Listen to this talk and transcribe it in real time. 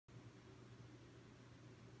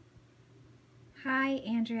Hi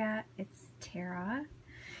Andrea, it's Tara,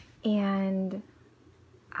 and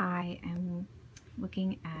I am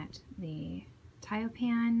looking at the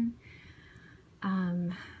TAoPaN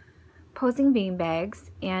posing bean bags,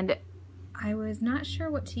 and I was not sure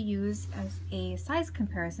what to use as a size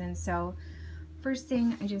comparison. So first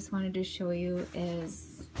thing I just wanted to show you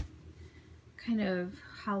is kind of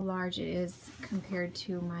how large it is compared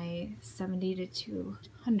to my 70 to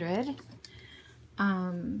 200.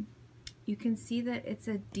 You can see that it's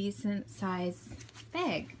a decent size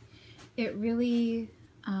bag. It really,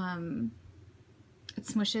 it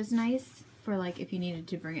smushes nice for like if you needed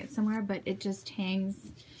to bring it somewhere, but it just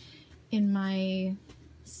hangs in my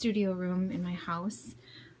studio room in my house,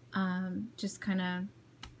 just kind of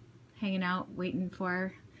hanging out waiting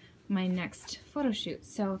for my next photo shoot.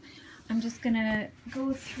 So I'm just gonna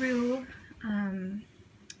go through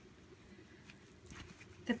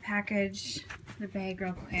the package, the bag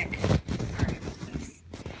real quick. Sorry about this.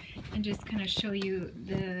 And just kind of show you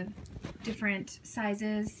the different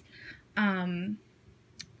sizes. And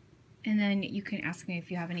then you can ask me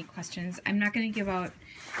if you have any questions. I'm not going to give out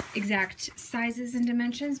exact sizes and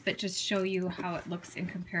dimensions, but just show you how it looks in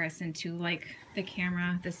comparison to like the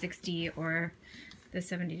camera, the 60 or the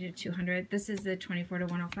 70 to 200. This is the 24 to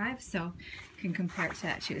 105, so you can compare it to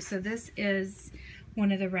that too. So this is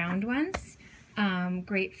one of the round ones.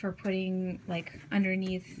 Great for putting like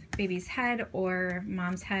underneath baby's head or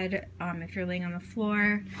mom's head if you're laying on the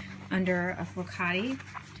floor under a flocati.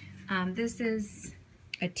 This is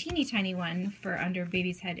a teeny tiny one for under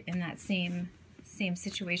baby's head in that same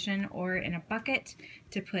situation, or in a bucket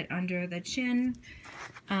to put under the chin.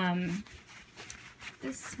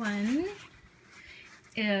 This one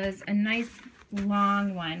is a nice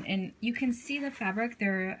long one, and you can see the fabric.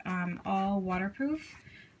 They're all waterproof.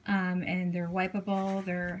 And they're wipeable,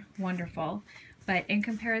 they're wonderful. But in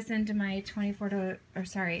comparison to my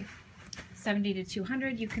 70 to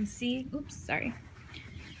 200, you can see,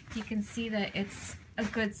 you can see that it's a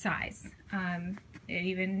good size. It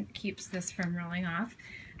even keeps this from rolling off.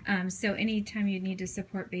 So anytime you need to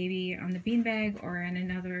support baby on the beanbag or in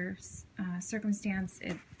another circumstance,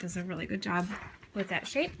 it does a really good job with that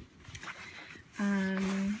shape.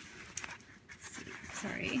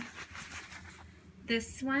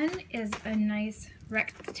 This one is a nice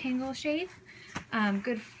rectangle shape,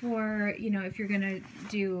 good for, you know, if you're gonna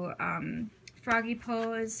do froggy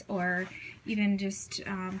pose or even just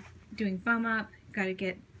doing bum up. Got to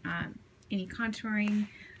get any contouring,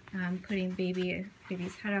 putting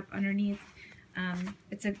baby's head up underneath.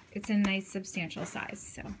 It's a nice substantial size.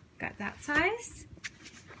 So got that size,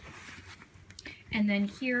 and then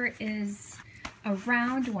here is a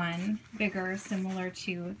round one, bigger, similar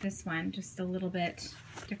to this one, just a little bit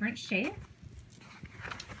different shape.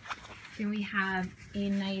 Then we have a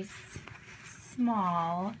nice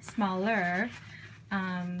smaller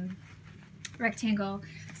rectangle.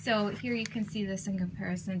 So here you can see this in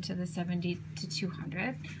comparison to the 70 to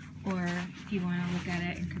 200, or if you want to look at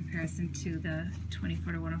it in comparison to the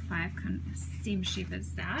 24 to 105, kind of same shape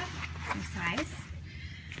as that, same size.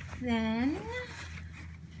 Then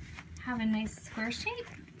have a nice square shape.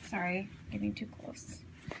 Sorry, getting too close.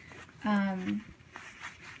 And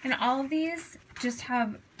all of these just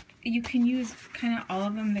have, you can use kind of all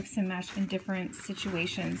of them mix and match in different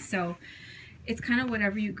situations. So it's kind of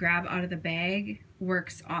whatever you grab out of the bag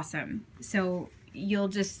works awesome. So you'll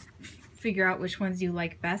just figure out which ones you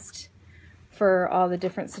like best for all the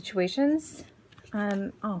different situations.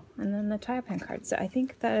 Oh, and then the TAoPaN card. So I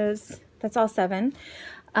think that's all 7.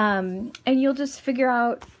 And you'll just figure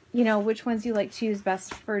out, you know, which ones you like to use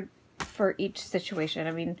best for each situation.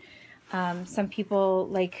 I mean, some people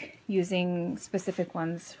like using specific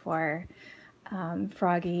ones for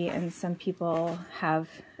froggy, and some people have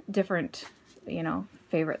different, you know,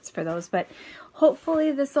 favorites for those. But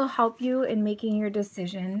hopefully this will help you in making your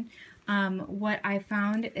decision. What I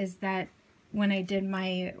found is that when I did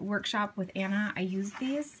my workshop with Anna, I used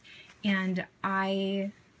these, and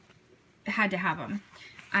I had to have them.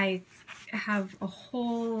 I've had a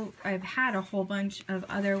whole bunch of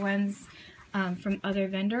other ones from other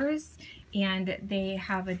vendors, and they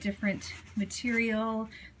have a different material.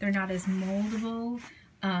 They're not as moldable.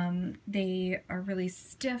 They are really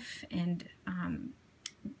stiff, and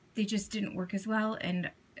they just didn't work as well, and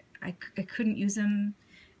I couldn't use them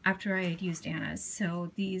after I had used Anna's. So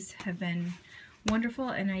these have been wonderful,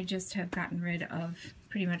 and I just have gotten rid of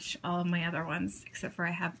pretty much all of my other ones, except for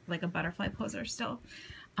I have like a butterfly poser still.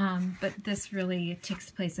 But this really takes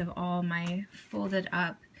place of all my folded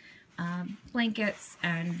up blankets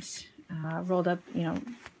and rolled up, you know,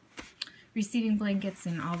 receiving blankets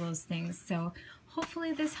and all those things. So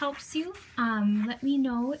hopefully this helps you. Let me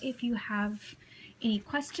know if you have any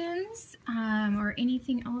questions or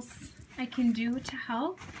anything else I can do to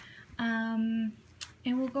help. And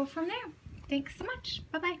we'll go from there. Thanks so much.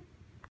 Bye-bye.